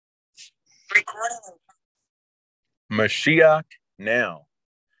Mashiach now.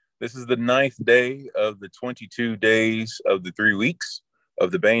 This is the ninth day of the 22 days of the 3 weeks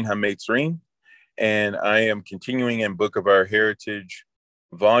of the Bain HaMetzrim. And I am continuing in Book of Our Heritage,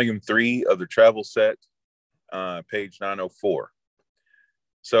 Volume 3 of the Travel Set, page 904.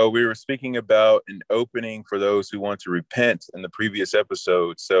 So we were speaking about an opening for those who want to repent in the previous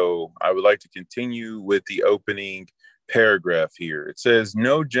episode. So I would like to continue with the opening paragraph here. It says,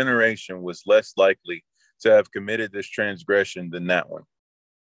 no generation was less likely to have committed this transgression than that one.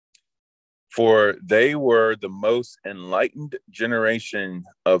 For they were the most enlightened generation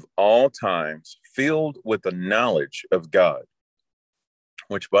of all times, filled with the knowledge of God.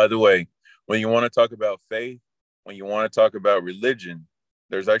 Which, by the way, when you want to talk about faith, when you want to talk about religion,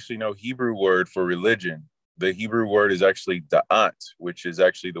 there's actually no Hebrew word for religion. The Hebrew word is actually da'at, which is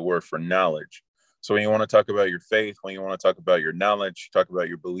actually the word for knowledge. So when you want to talk about your faith, when you want to talk about your knowledge, talk about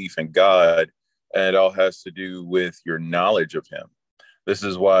your belief in God, and it all has to do with your knowledge of him. This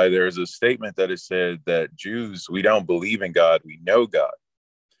is why there's a statement that is said that Jews, we don't believe in God, we know God.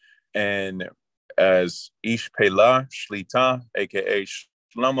 And as Ish Pelah Shlita, aka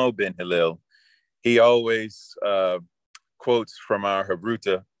Shlomo ben Hillel, he always quotes from our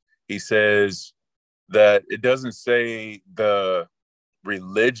Havruta. He says that it doesn't say the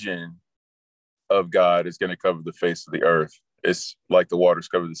religion of God is going to cover the face of the earth. It's like the waters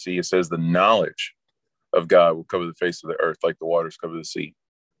cover the sea. It says the knowledge of God will cover the face of the earth like the waters cover the sea.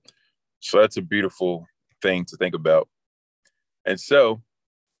 So that's a beautiful thing to think about. And so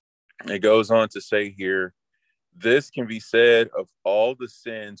it goes on to say here, this can be said of all the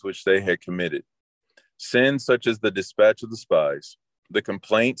sins which they had committed. Sins such as the dispatch of the spies, the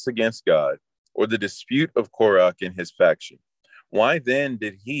complaints against God, or the dispute of Korach and his faction. Why then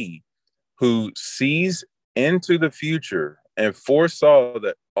did he, who sees into the future and foresaw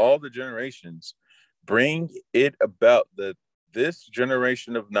that all the generations bring it about that this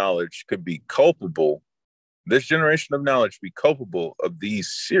generation of knowledge could be culpable, this generation of knowledge be culpable of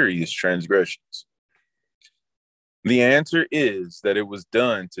these serious transgressions? The answer is that it was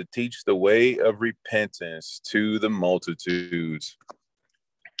done to teach the way of repentance to the multitudes.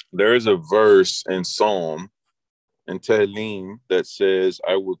 There is a verse in Psalm, in Tehillim, that says,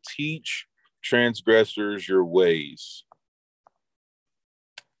 I will teach transgressors your ways.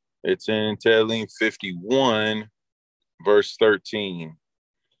 It's in Tehillim 51, verse 13.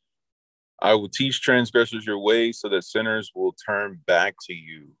 I will teach transgressors your ways so that sinners will turn back to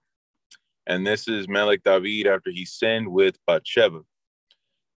you. And this is Melech David after he sinned with Bathsheba.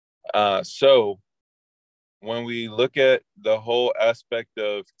 So when we look at the whole aspect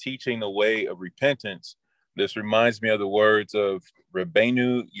of teaching the way of repentance, this reminds me of the words of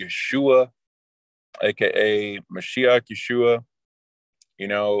Rabbeinu Yeshua, aka Mashiach Yeshua. You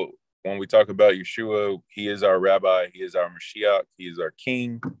know, when we talk about Yeshua, he is our rabbi, he is our Mashiach, he is our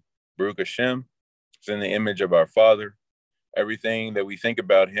king, Baruch Hashem. It's in the image of our Father. Everything that we think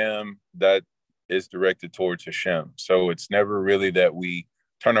about him, that is directed towards Hashem. So it's never really that we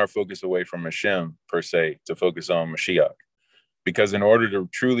turn our focus away from Hashem, per se, to focus on Mashiach. Because in order to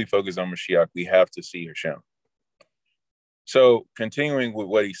truly focus on Mashiach, we have to see Hashem. So continuing with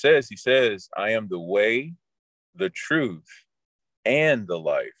what he says, I am the way, the truth, and the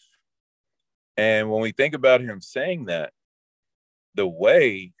life. And when we think about him saying that, the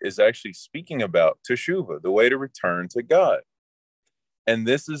way is actually speaking about teshuvah, the way to return to God. And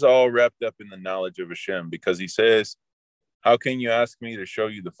this is all wrapped up in the knowledge of Hashem, because he says, how can you ask me to show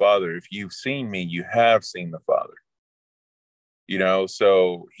you the Father? If you've seen me, you have seen the Father. You know,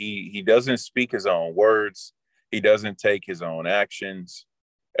 so he doesn't speak his own words. He doesn't take his own actions.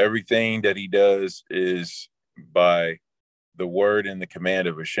 Everything that he does is by the word and the command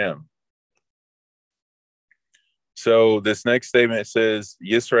of Hashem. So this next statement says,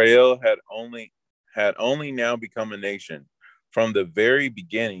 Yisrael had only now become a nation. From the very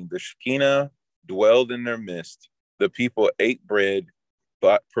beginning, the Shekinah dwelled in their midst. The people ate bread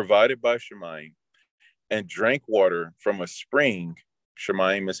provided by Shemayim and drank water from a spring.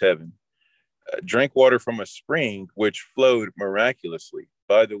 Shemayim is heaven. Drank water from a spring which flowed miraculously.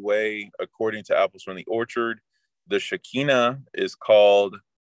 By the way, according to Apples from the Orchard, the Shekinah is called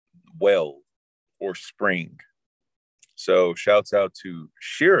well or spring. So shouts out to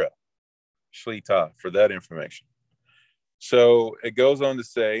Shira Shlita for that information. So it goes on to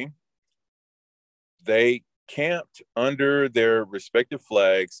say, they camped under their respective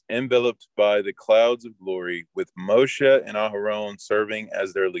flags, enveloped by the clouds of glory, with Moshe and Aharon serving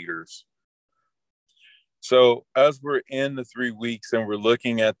as their leaders. So, as we're in the 3 weeks and we're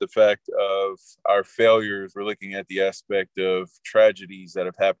looking at the fact of our failures, we're looking at the aspect of tragedies that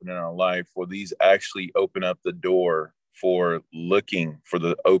have happened in our life. Will these actually open up the door for looking for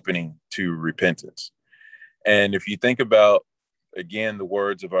the opening to repentance? And if you think about, again, the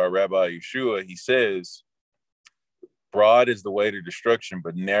words of our Rabbi Yeshua, he says, broad is the way to destruction,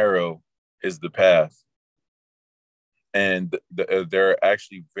 but narrow is the path. And there are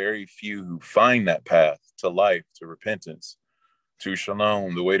actually very few who find that path to life, to repentance, to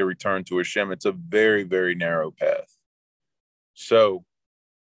shalom, the way to return to Hashem. It's a very, very narrow path. So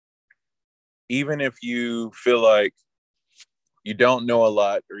even if you feel like you don't know a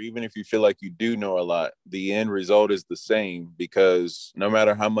lot, or even if you feel like you do know a lot, the end result is the same, because no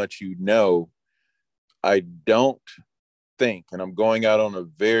matter how much you know, I don't think, and I'm going out on a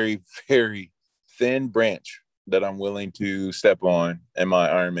very, very thin branch that I'm willing to step on in my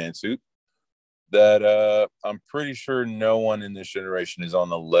Iron Man suit, that I'm pretty sure no one in this generation is on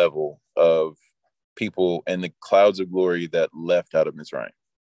the level of people in the clouds of glory that left out of Mizraim.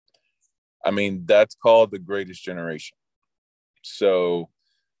 I mean, that's called the greatest generation. So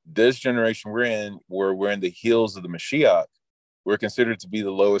this generation we're in, where we're in the heels of the Mashiach, we're considered to be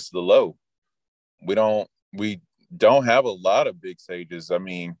the lowest of the low. We don't have a lot of big sages. I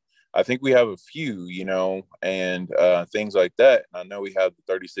mean, I think we have a few, and things like that. And I know we have the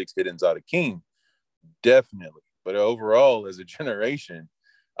 36 hidden Tzaddikim, definitely. But overall, as a generation,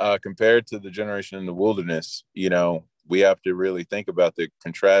 compared to the generation in the wilderness, we have to really think about the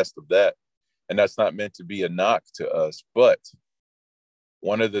contrast of that. And that's not meant to be a knock to us. But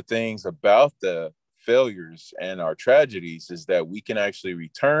one of the things about the failures and our tragedies is that we can actually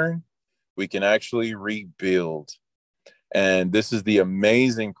return, we can actually rebuild. And this is the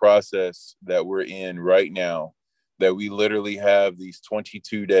amazing process that we're in right now, that we literally have these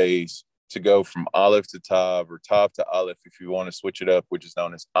 22 days to go from Aleph to Tav, or Tav to Aleph, if you want to switch it up, which is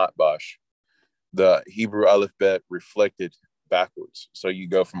known as Atbash, the Hebrew alphabet reflected backwards. So you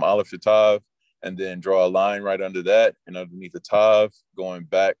go from Aleph to Tav, and then draw a line right under that. And underneath the Tav, going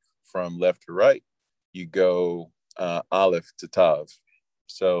back from left to right, you go Aleph to Tav.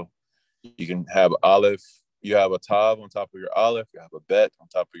 So you can have Aleph, you have a Tav on top of your Aleph, you have a Bet on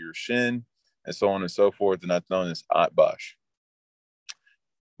top of your Shin, and so on and so forth. And that's known as Atbash.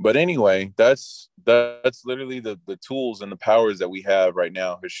 But anyway, that's literally the tools and the powers that we have right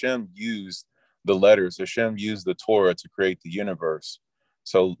now. Hashem used the letters. Hashem used the Torah to create the universe.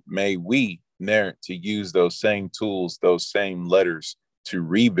 So may we merit to use those same tools, those same letters, to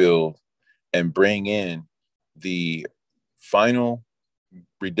rebuild and bring in the final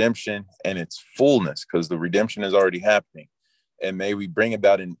redemption and its fullness, because the redemption is already happening. And may we bring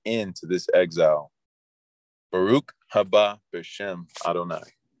about an end to this exile. Baruch haba b'Shem Adonai.